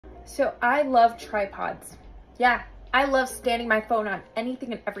So I love tripods. Yeah, I love standing my phone on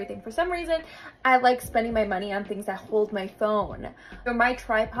anything and everything. For some reason, I like spending my money on things that hold my phone. So my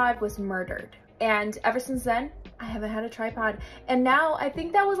tripod was murdered. And ever since then, I haven't had a tripod. And now I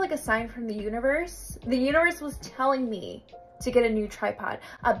think that was like a sign from the universe. The universe was telling me to get a new tripod,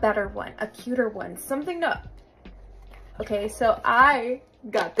 a better one, a cuter one, something to... Okay, so I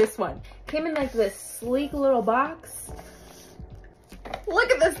got this one. Came in like this sleek little box.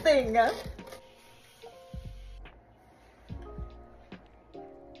 Look at this thing.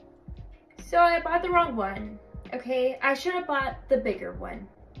 So I bought the wrong one. Okay, I should have bought the bigger one.